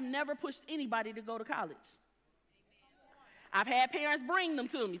 I have never pushed anybody to go to college. I've had parents bring them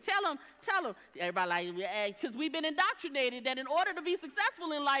to me. Tell them. Everybody like, because we've been indoctrinated that in order to be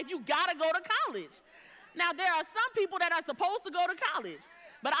successful in life, you got to go to college. Now, there are some people that are supposed to go to college,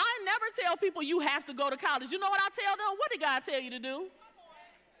 But I never tell people you have to go to college. You know what I tell them? What did God tell you to do?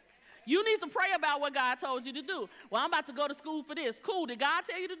 You need to pray about what God told you to do. Well, I'm about to go to school for this. Cool. Did God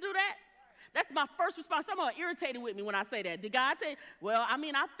tell you to do that? That's my first response. Some are irritated with me when I say that. Did God tell you? Well, I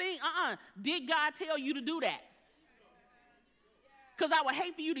mean, I think, did God tell you to do that? Because I would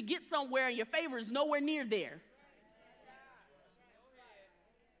hate for you to get somewhere and your favor is nowhere near there.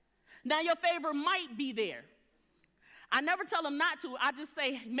 Now, your favor might be there. I never tell them not to. I just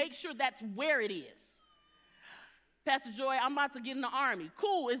say, make sure that's where it is. Pastor Joy, I'm about to get in the Army.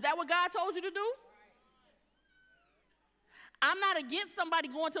 Cool. Is that what God told you to do? I'm not against somebody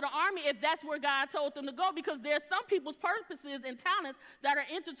going to the Army if that's where God told them to go, because there's some people's purposes and talents that are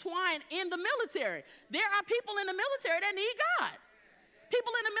intertwined in the military. There are people in the military that need God.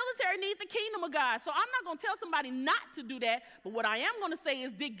 People in the military need the kingdom of God. So I'm not going to tell somebody not to do that. But what I am going to say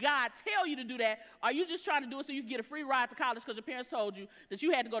is, did God tell you to do that? Or are you just trying to do it so you can get a free ride to college because your parents told you that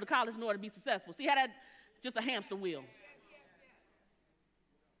you had to go to college in order to be successful? See how that just a hamster wheel.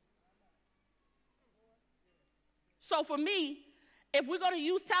 So for me, if we're going to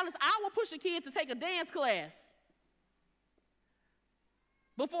use talents, I will push a kid to take a dance class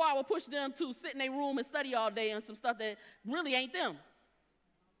before I will push them to sit in their room and study all day on some stuff that really ain't them.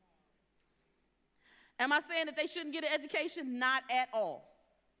 Am I saying that they shouldn't get an education? Not at all.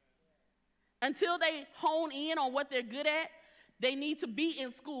 Until they hone in on what they're good at, they need to be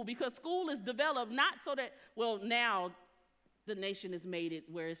in school, because school is developed not so that, well, now the nation has made it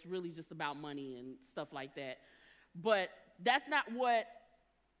where it's really just about money and stuff like that. But that's not what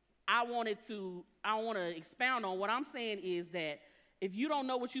I want to expound on. What I'm saying is that if you don't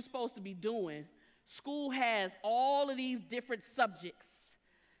know what you're supposed to be doing, school has all of these different subjects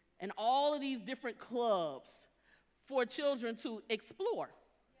and all of these different clubs for children to explore.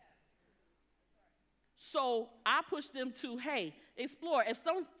 So I push them to, hey, explore. If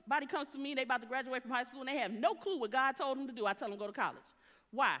somebody comes to me, they about to graduate from high school, and they have no clue what God told them to do, I tell them go to college.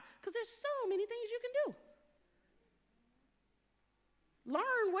 Why? Because there's so many things you can do.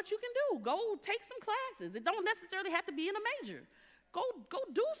 Learn what you can do. Go take some classes. It don't necessarily have to be in a major. Go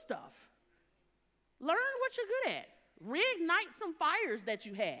do stuff. Learn what you're good at. Reignite some fires that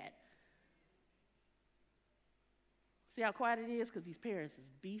you had. See how quiet it is? Because these parents is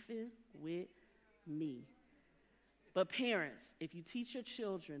beefing with me. But parents, if you teach your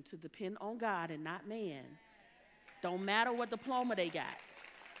children to depend on God and not man, don't matter what diploma they got.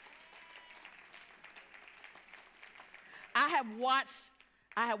 I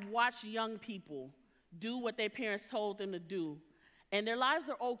have watched young people do what their parents told them to do, and their lives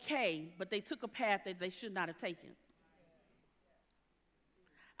are okay, but they took a path that they should not have taken.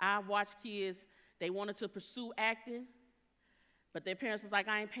 I've watched kids, they wanted to pursue acting, but their parents was like,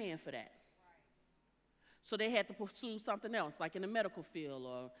 I ain't paying for that. So they had to pursue something else, like in the medical field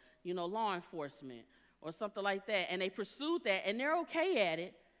or, law enforcement or something like that. And they pursued that, and they're okay at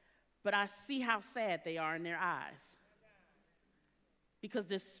it, but I see how sad they are in their eyes because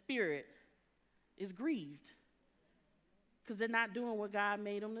their spirit is grieved because they're not doing what God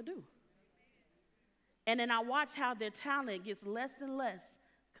made them to do. And then I watch how their talent gets less and less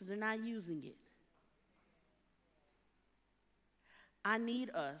because they're not using it. I need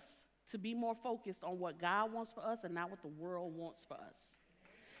us to be more focused on what God wants for us and not what the world wants for us.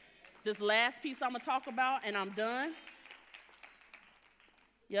 This last piece I'm going to talk about, and I'm done.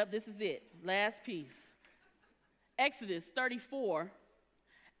 Yep, this is it. Last piece. Exodus 34,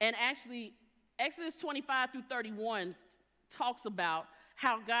 and actually Exodus 25 through 31 talks about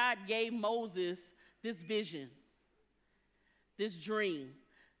how God gave Moses this vision, this dream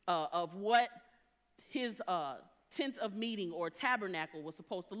of what his tent of meeting or tabernacle was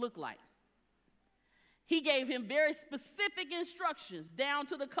supposed to look like. He gave him very specific instructions down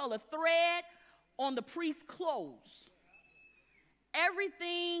to the color thread on the priest's clothes.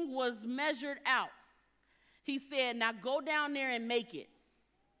 Everything was measured out. He said, now go down there and make it.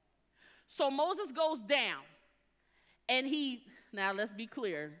 So Moses goes down, and now let's be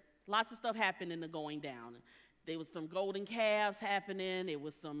clear, lots of stuff happened in the going down. There was some golden calves happening. It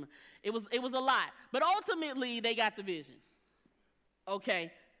was a lot. But ultimately, they got the vision.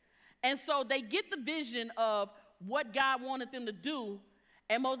 Okay? And so they get the vision of what God wanted them to do.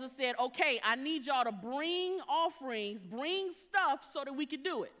 And Moses said, okay, I need y'all to bring offerings, bring stuff so that we could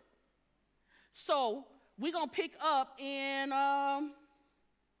do it. So we're going to pick up in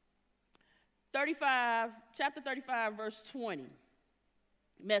chapter 35, verse 20,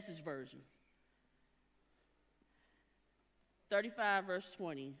 Message version. 35, verse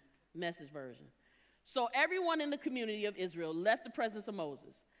 20, Message version. So everyone in the community of Israel left the presence of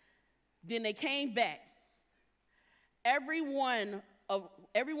Moses. Then they came back. Every one of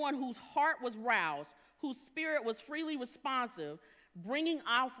everyone whose heart was roused, whose spirit was freely responsive, bringing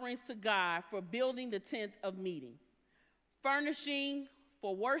offerings to God for building the tent of meeting, furnishing it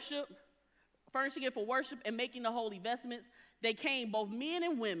for worship and making the holy vestments. They came, both men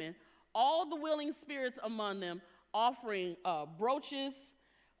and women, all the willing spirits among them, offering brooches.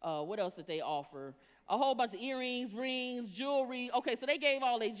 What else did they offer? A whole bunch of earrings, rings, jewelry. Okay, so they gave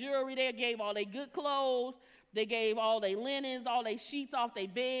all their jewelry. They gave all their good clothes. They gave all their linens, all their sheets off their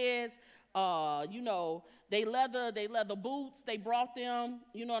beds. They leather boots. They brought them.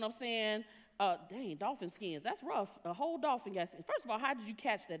 You know what I'm saying? Dang, dolphin skins. That's rough. A whole dolphin got skin. First of all, how did you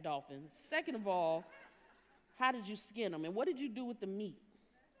catch that dolphin? Second of all, how did you skin them? And what did you do with the meat?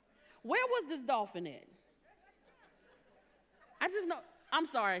 Where was this dolphin at? I just know. I'm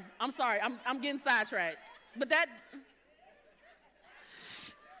sorry. I'm getting sidetracked. But that.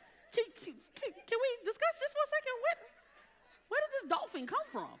 Can we discuss this for a second? Where did this dolphin come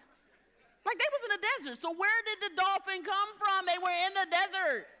from? Like, they was in the desert. So where did the dolphin come from? They were in the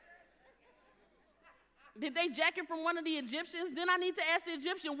desert. Did they jack it from one of the Egyptians? Then I need to ask the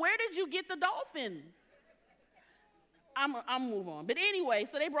Egyptian, where did you get the dolphin? I'm move on. But anyway,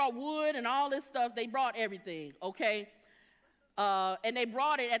 so they brought wood and all this stuff. They brought everything, okay? And they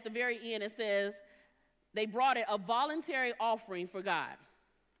brought it at the very end. It says they brought it a voluntary offering for God.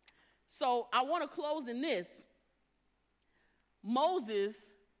 So I want to close in this. Moses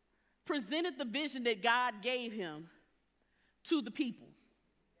presented the vision that God gave him to the people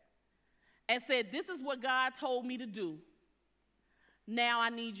and said, this is what God told me to do. Now I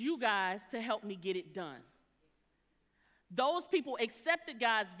need you guys to help me get it done. Those people accepted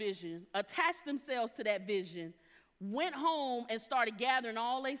God's vision, attached themselves to that vision, went home and started gathering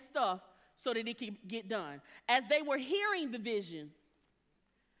all their stuff so that it could get done. As they were hearing the vision,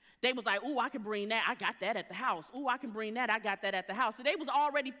 they was like, ooh, I can bring that. I got that at the house. Ooh, I can bring that. I got that at the house. So they was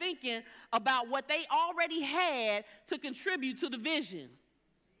already thinking about what they already had to contribute to the vision.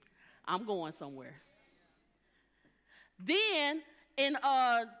 I'm going somewhere. Then in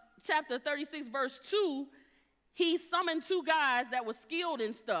chapter 36, verse 2, he summoned 2 guys that were skilled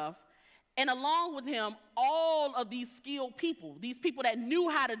in stuff, and along with him, all of these skilled people, these people that knew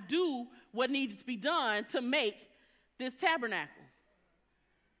how to do what needed to be done to make this tabernacle.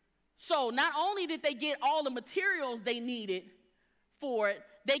 So not only did they get all the materials they needed for it,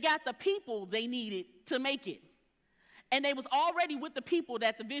 they got the people they needed to make it. And they was already with the people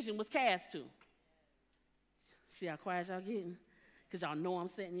that the vision was cast to. See how quiet y'all getting? Because y'all know I'm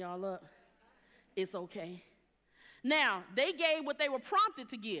setting y'all up. It's okay. Now, they gave what they were prompted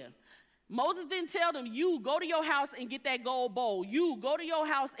to give. Moses didn't tell them, you go to your house and get that gold bowl. You go to your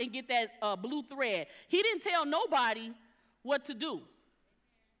house and get that blue thread. He didn't tell nobody what to do.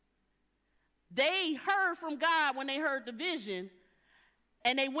 They heard from God when they heard the vision,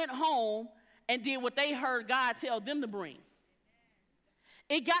 and they went home and did what they heard God tell them to bring.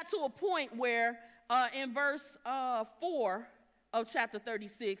 It got to a point where in verse 4 of chapter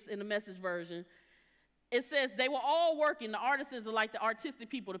 36 in the Message version, it says they were all working. The artisans are like the artistic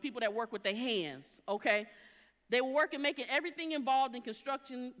people, the people that work with their hands, okay? They were working, making everything involved in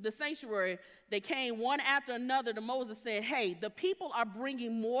construction the sanctuary. They came one after another to Moses, said, hey, the people are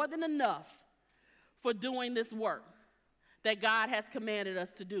bringing more than enough for doing this work that God has commanded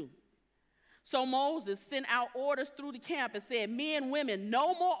us to do. So Moses sent out orders through the camp and said, men, women,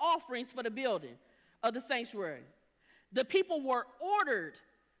 no more offerings for the building of the sanctuary. The people were ordered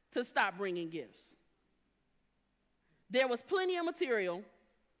to stop bringing gifts. There was plenty of material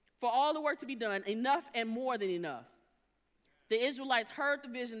for all the work to be done, enough and more than enough. The Israelites heard the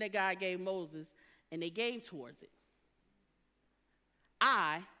vision that God gave Moses, and they gave towards it.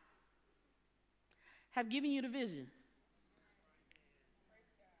 I have given you the vision.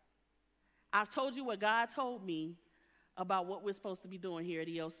 I've told you what God told me about what we're supposed to be doing here at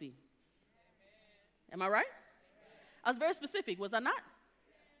EOC. Am I right? I was very specific, was I not?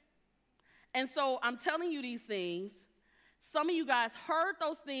 And so I'm telling you these things. Some of you guys heard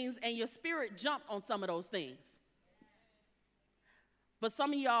those things and your spirit jumped on some of those things. But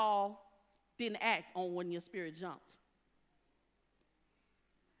some of y'all didn't act on when your spirit jumped.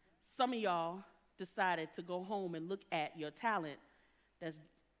 Some of y'all decided to go home and look at your talent that's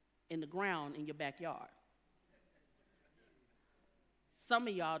in the ground in your backyard. Some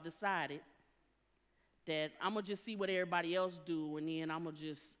of y'all decided that I'm going to just see what everybody else do, and then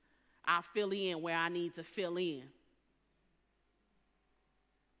I'll fill in where I need to fill in.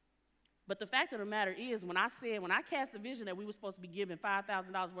 But the fact of the matter is, when I cast the vision that we were supposed to be giving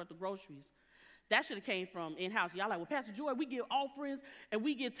 $5,000 worth of groceries, That should have came from in-house. Y'all like, well, Pastor Joy, we give offerings and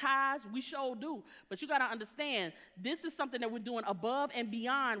we give tithes. We sure do. But you got to understand, this is something that we're doing above and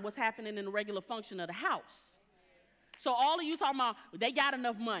beyond what's happening in the regular function of the house. So all of you talking about, they got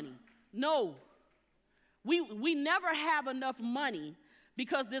enough money. No. We never have enough money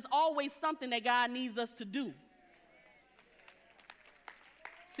because there's always something that God needs us to do.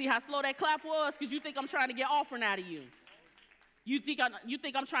 See how slow that clap was? Because you think I'm trying to get offering out of you. You think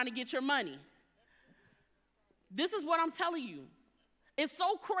I'm trying to get your money. This is what I'm telling you. It's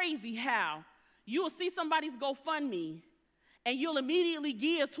so crazy how you will see somebody's GoFundMe and you'll immediately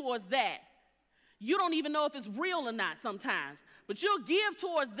give towards that. You don't even know if it's real or not sometimes, but you'll give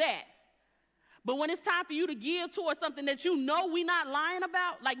towards that. But when it's time for you to give towards something that you know we're not lying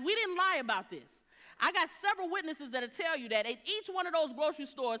about, like we didn't lie about this. I got several witnesses that'll tell you that at each one of those grocery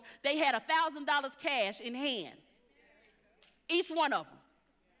stores, they had $1,000 cash in hand. Each one of them.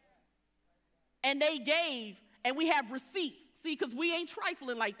 And they gave. And we have receipts. See, because we ain't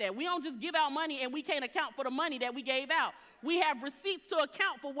trifling like that. We don't just give out money and we can't account for the money that we gave out. We have receipts to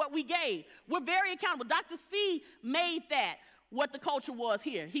account for what we gave. We're very accountable. Dr. C made that what the culture was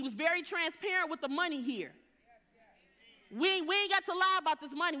here. He was very transparent with the money here. We ain't got to lie about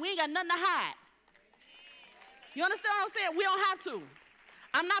this money. We ain't got nothing to hide. You understand what I'm saying? We don't have to.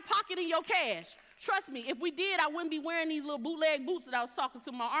 I'm not pocketing your cash. Trust me, if we did, I wouldn't be wearing these little bootleg boots that I was talking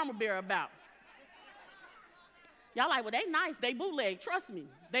to my armor bearer about. Y'all like, well, they nice, they bootleg, trust me.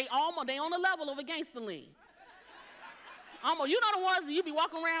 They on the level of a gangster lean. Almost, you know the ones that you be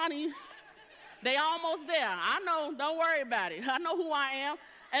walking around and they almost there. I know, don't worry about it. I know who I am.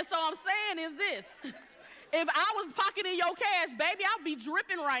 And so I'm saying is this. If I was pocketing your cash, baby, I'd be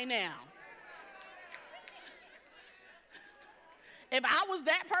dripping right now. If I was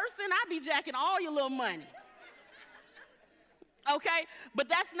that person, I'd be jacking all your little money. Okay? But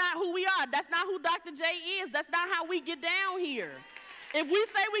that's not who we are. That's not who Dr. J is. That's not how we get down here. If we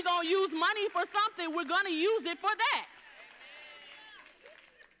say we're going to use money for something, we're going to use it for that.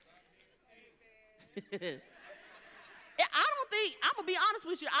 I'm going to be honest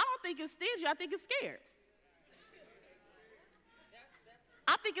with you, I don't think it's stingy. I think it's scared.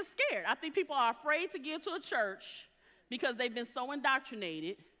 I think it's scared. I think people are afraid to give to a church because they've been so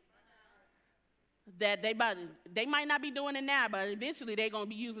indoctrinated that they might not be doing it now, but eventually they're going to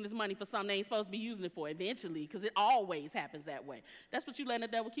be using this money for something they ain't supposed to be using it for eventually, because it always happens that way. That's what you letting the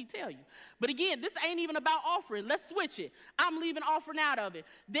devil keep telling you. But again, this ain't even about offering. Let's switch it. I'm leaving offering out of it.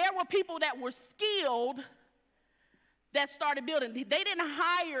 There were people that were skilled that started building. They didn't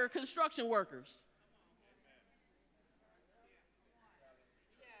hire construction workers.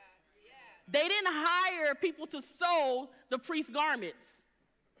 They didn't hire people to sew the priest's garments.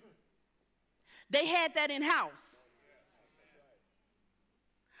 They had that in-house.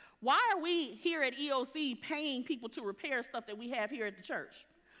 Why are we here at EOC paying people to repair stuff that we have here at the church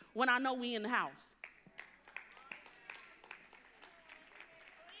when I know we in the house?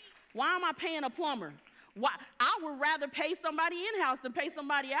 Why am I paying a plumber? Why? I would rather pay somebody in-house than pay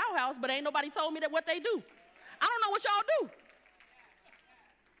somebody out-house, but ain't nobody told me that what they do. I don't know what y'all do.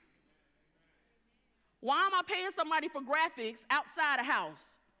 Why am I paying somebody for graphics outside the house?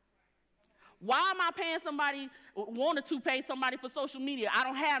 Why am I paying somebody, wanted to pay somebody for social media? I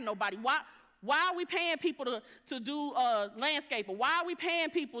don't have nobody. Why are we paying people to do landscaping? Why are we paying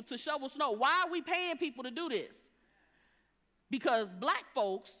people to shovel snow? Why are we paying people to do this? Because black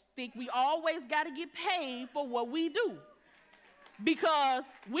folks think we always got to get paid for what we do. Because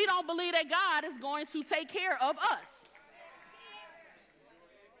we don't believe that God is going to take care of us.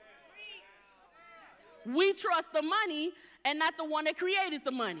 We trust the money and not the one that created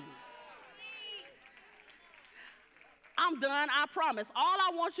the money. I'm done, I promise. All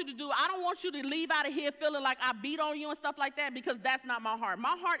I want you to do, I don't want you to leave out of here feeling like I beat on you and stuff like that, because that's not my heart.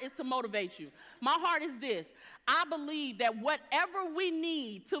 My heart is to motivate you. My heart is this. I believe that whatever we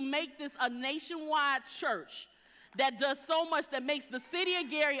need to make this a nationwide church that does so much, that makes the city of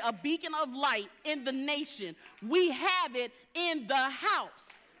Gary a beacon of light in the nation, we have it in the house.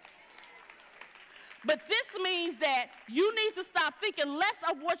 But this means that you need to stop thinking less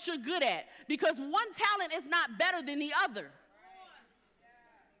of what you're good at, because one talent is not better than the other.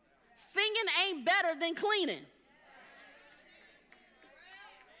 Singing ain't better than cleaning.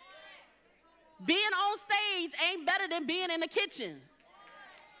 Being on stage ain't better than being in the kitchen.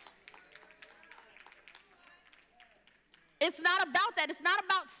 It's not about that. It's not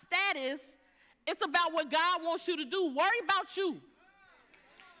about status. It's about what God wants you to do. Worry about you.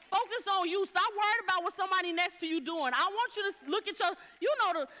 Focus on you. Stop worrying about what somebody next to you doing. I want you to look at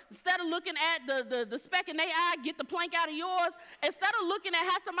your, instead of looking at the speck in their eye, get the plank out of yours. Instead of looking at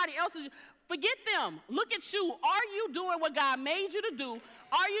how somebody else is, forget them. Look at you. Are you doing what God made you to do?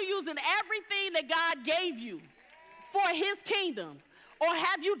 Are you using everything that God gave you for his kingdom? Or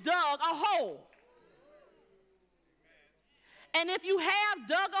have you dug a hole? And if you have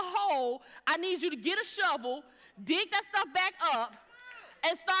dug a hole, I need you to get a shovel, dig that stuff back up,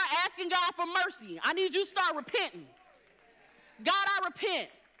 and start asking God for mercy. I need you to start repenting. God, I repent.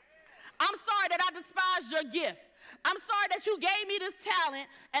 I'm sorry that I despised your gift. I'm sorry that you gave me this talent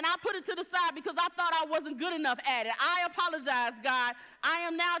and I put it to the side because I thought I wasn't good enough at it. I apologize, God. I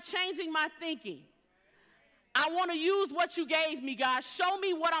am now changing my thinking. I want to use what you gave me, God. Show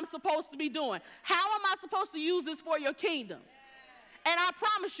me what I'm supposed to be doing. How am I supposed to use this for your kingdom? And I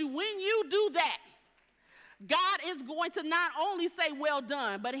promise you, when you do that, God is going to not only say, well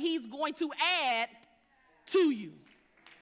done, but he's going to add to you.